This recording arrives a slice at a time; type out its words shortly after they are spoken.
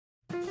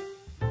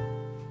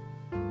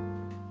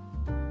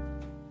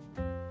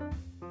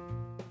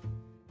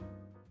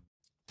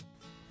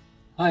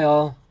Hi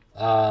all,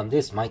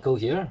 this is Michael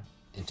here.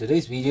 In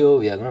today's video,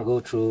 we are going to go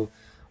through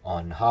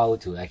on how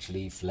to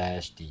actually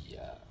flash the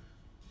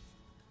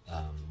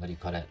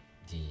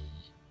the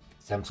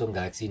Samsung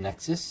Galaxy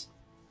Nexus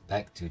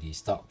back to the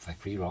stock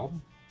factory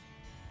ROM.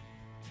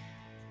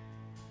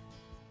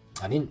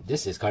 I mean,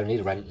 this is currently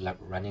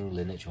running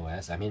Lineage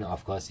OS. I mean,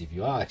 of course, if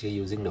you are actually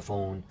using the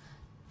phone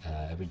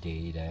every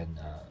day, then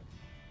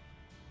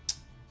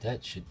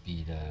that should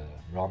be the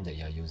ROM that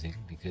you are using,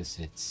 because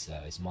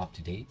it's more up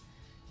to date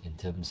in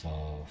terms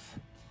of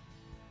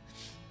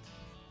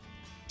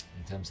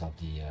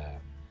the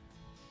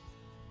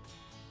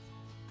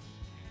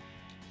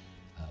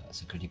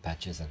security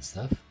patches and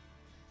stuff.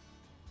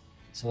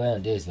 So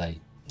it is like,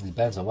 it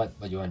depends on what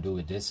you want to do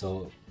with this.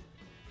 So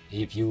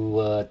if you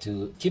were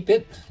to keep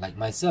it like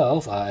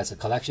myself as a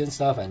collection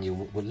stuff, and you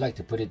would like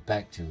to put it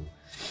back to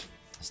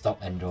stock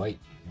Android,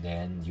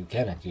 then you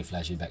can actually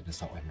flash it back to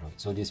stock Android.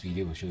 So this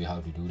video will show you how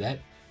to do that.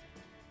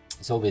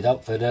 So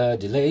without further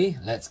delay,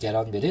 let's get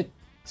on with it.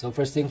 So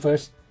first thing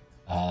first,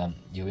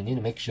 you will need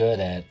to make sure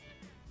that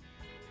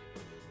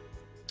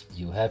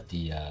you have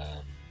the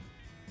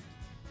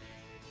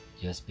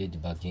USB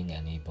debugging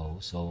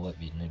enabled. So what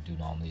we need to do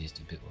normally is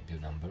to pick a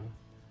build number,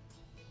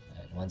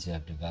 and once you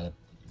have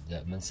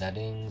development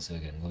settings, so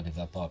you can go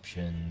developer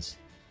options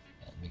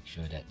and make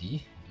sure that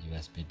the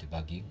USB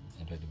debugging,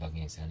 Android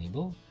debugging is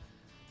enabled,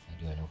 and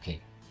do an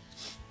OK.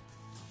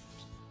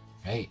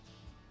 Right,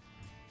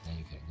 then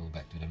you can go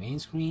back to the main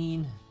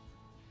screen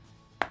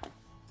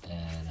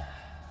and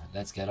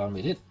let's get on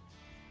with it.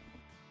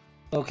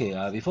 Okay,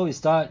 before we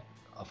start,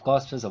 of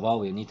course, first of all,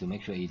 we need to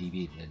make sure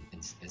ADB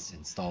is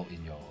installed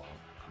in your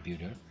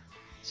computer.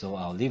 So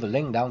I'll leave a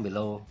link down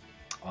below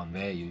on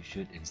where you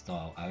should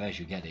install, where you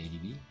should get the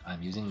ADB.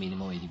 I'm using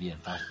minimal ADB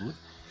and fast boot.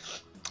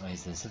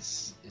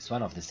 It's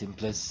one of the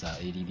simplest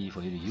ADB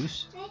for you to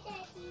use.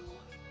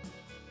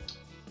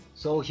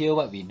 So here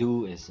what we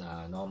do is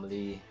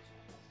normally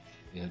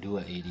we'll do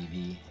an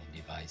ADB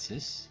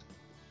devices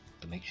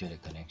to make sure the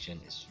connection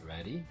is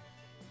ready.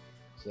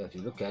 So if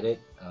you look at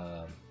it,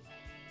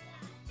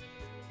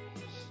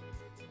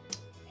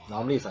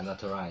 normally it's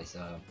unauthorized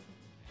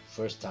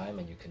first time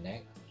when you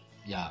connect.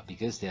 Yeah,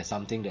 because there's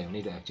something that you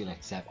need to actually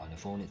accept on the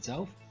phone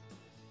itself.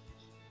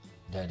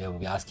 That they will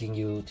be asking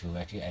you to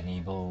actually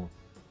enable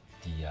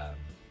the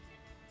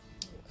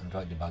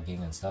Android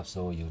debugging and stuff.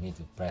 So you need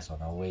to press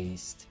on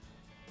always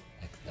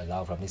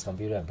allow from this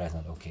computer and press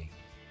on OK.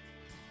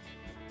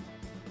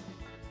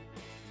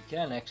 You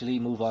can actually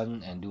move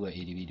on and do a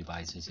ADB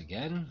devices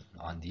again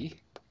on the,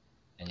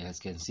 and as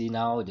you can see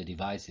now the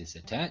device is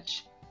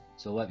attached.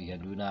 So what we can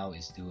do now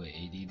is do a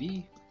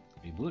ADB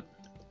reboot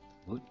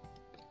boot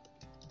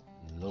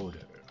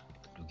loader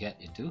to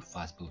get into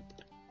fast boot.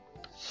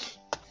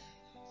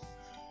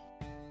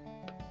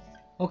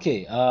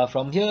 Okay,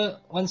 from here,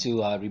 once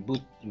you are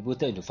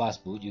rebooted into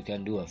fast boot, you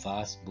can do a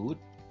fast boot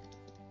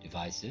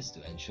devices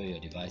to ensure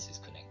your device is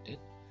connected.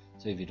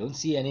 So if you don't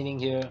see anything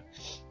here,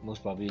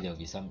 most probably there will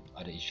be some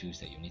other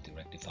issues that you need to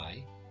rectify.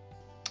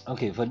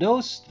 Okay, for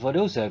those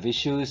who have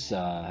issues,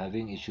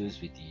 having issues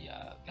with the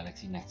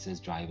Galaxy Nexus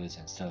drivers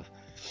and stuff,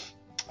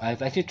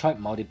 I've actually tried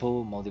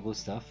multiple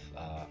stuff,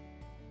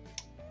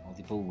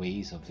 multiple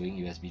ways of doing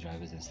USB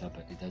drivers and stuff,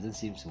 but it doesn't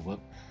seem to work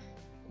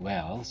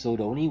well. So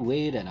the only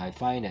way that I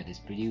find that is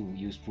pretty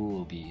useful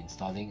will be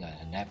installing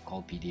an app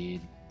called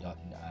PDA.net,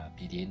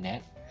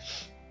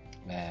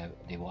 where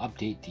they will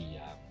update the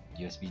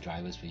USB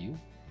drivers for you.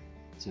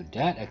 So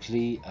that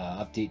actually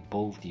update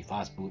both the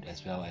fast boot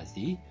as well as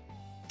the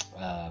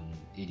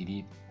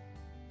ADB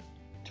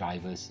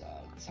drivers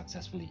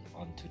successfully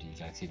onto the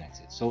Galaxy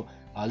Nexus. So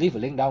I'll leave a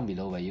link down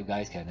below where you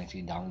guys can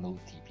actually download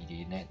the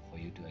PDA.net for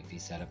you to actually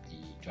set up the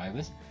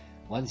drivers.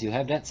 Once you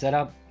have that set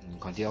up, you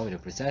continue on with the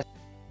process.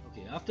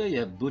 Okay, after you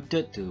have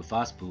booted to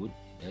fast boot,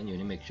 then you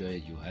need to make sure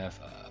that you have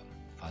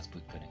fast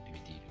boot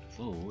connectivity to the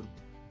phone.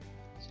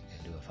 So you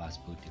can do a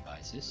fast boot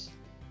devices.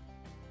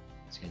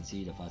 As you can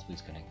see, the fast boot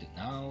is connected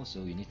now. So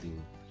you need to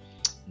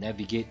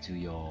navigate to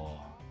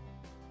your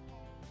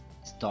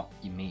stock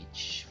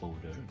image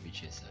folder,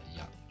 which is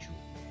Yangju.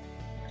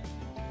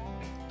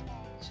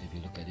 So if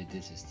you look at it,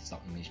 this is the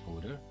stock image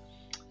folder.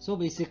 So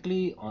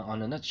basically,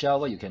 on a nutshell,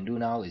 what you can do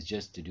now is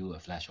just to do a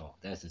flash all.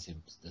 That's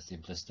the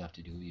simplest stuff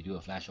to do. You do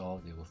a flash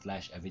all, they will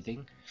flash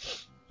everything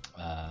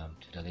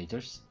to the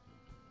latest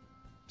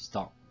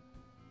stock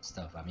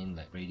stuff. I mean,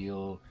 like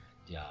radio,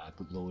 their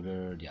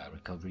bootloader, their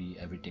recovery,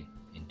 everything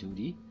into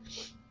the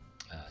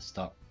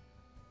stock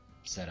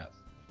setup.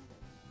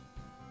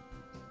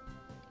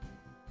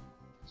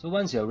 So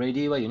once you're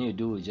ready, what you need to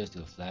do is just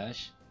do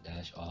flash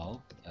dash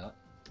all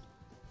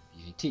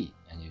BAT,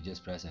 and you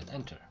just press and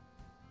enter.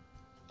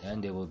 Then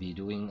they will be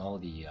doing all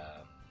the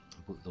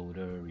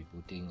bootloader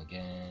rebooting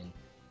again.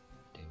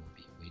 They will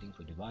be waiting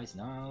for device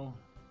now,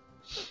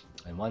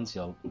 and once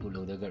your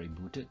bootloader got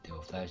rebooted, they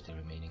will flash the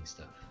remaining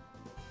stuff.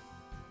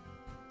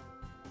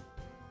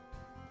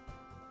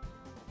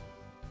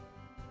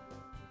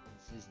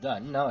 This is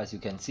done. Now as you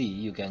can see,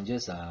 you can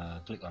just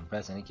click on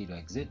press any key to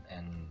exit,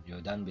 and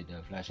you're done with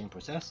the flashing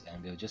process,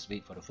 and we'll just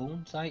wait for the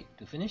phone side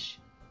to finish.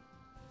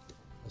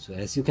 So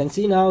as you can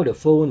see now, the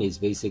phone is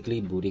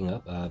basically booting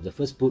up. The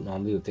first boot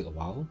normally will take a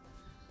while.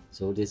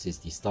 So this is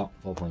the stock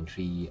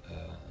 4.3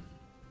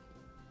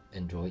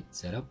 Android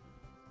setup.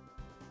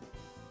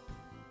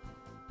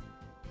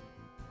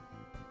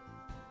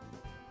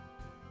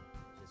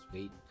 Just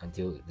wait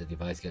until the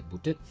device gets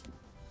booted.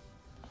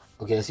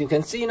 Okay, as you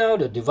can see now,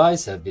 the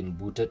device have been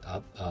booted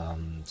up.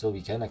 So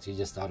we can actually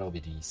just start off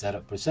with the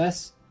setup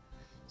process.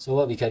 So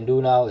what we can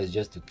do now is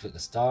just to click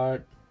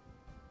start,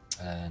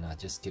 and I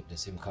just skip the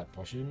SIM card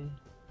portion,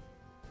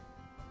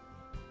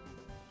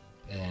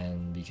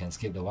 and we can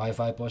skip the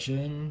Wi-Fi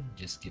portion,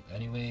 just skip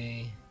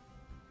anyway,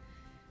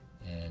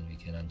 and we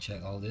can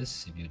uncheck all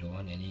this. If you don't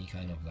want any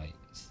kind of like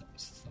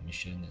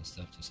submission and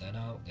stuff to sign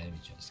out, then we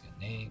just get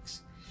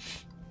next,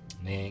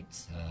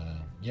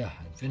 yeah,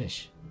 and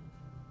finish.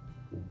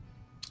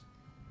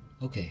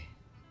 Okay,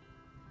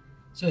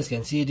 so as you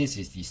can see, this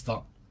is the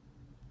stock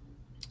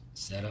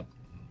setup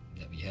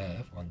that we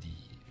have on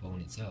the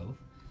phone itself.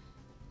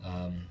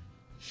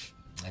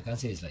 I can't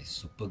say it's like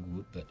super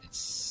good, but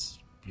it's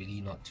really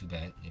not too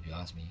bad if you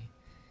ask me.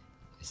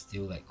 It's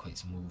still like quite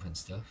smooth and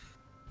stuff.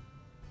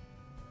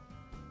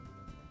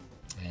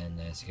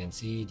 And as you can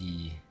see,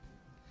 the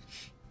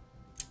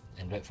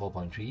Android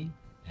 4.3,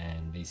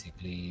 and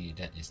basically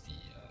that is the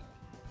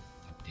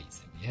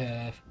updates that we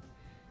have.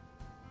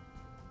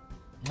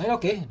 And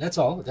okay, that's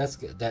all. That's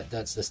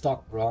the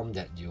stock ROM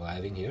that you are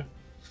having here.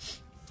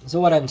 So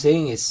what I'm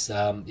saying is,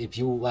 if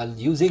you are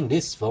using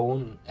this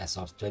phone as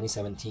of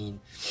 2017,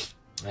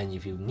 and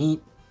if you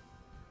need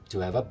to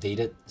have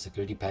updated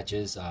security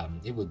patches,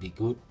 it would be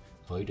good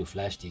for you to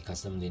flash the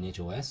custom Lineage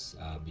OS,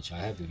 which I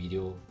have a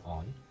video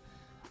on.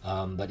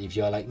 But if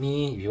you are like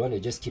me, if you want to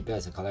just keep it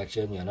as a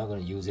collection, you're not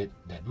going to use it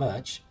that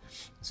much,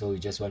 so you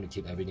just want to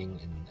keep everything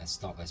in as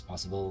stock as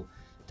possible,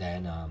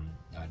 then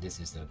this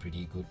is a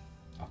pretty good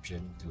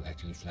option to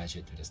actually flash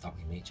it to the stock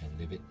image and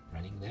leave it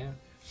running there.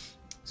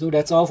 So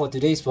that's all for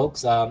today's,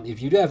 folks. If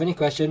you do have any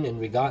question in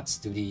regards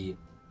to the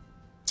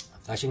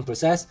flashing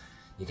process,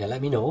 you can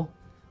let me know.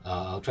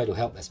 I'll try to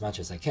help as much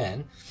as I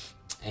can,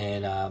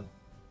 and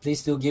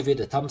please do give it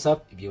a thumbs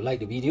up if you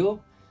like the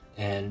video,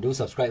 and do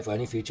subscribe for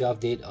any future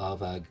update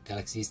of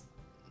Galaxy's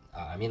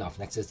of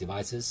Nexus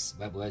devices,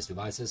 WebOS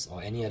devices,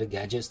 or any other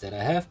gadgets that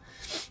I have.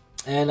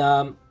 And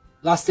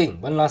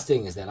one last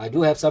thing is that I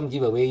do have some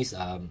giveaways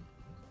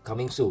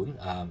coming soon,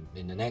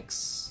 in the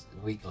next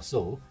week or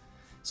so.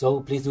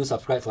 So please do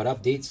subscribe for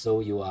updates, so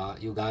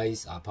you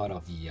guys are part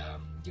of the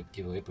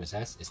giveaway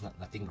process. It's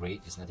nothing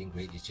great.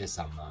 It's just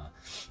some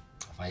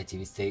Fire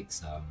TV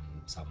sticks,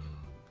 some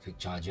quick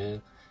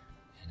charger,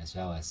 and as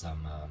well as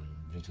some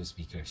Bluetooth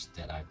speakers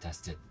that I've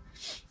tested.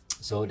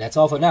 So that's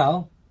all for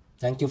now.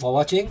 Thank you for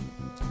watching.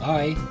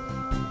 Bye.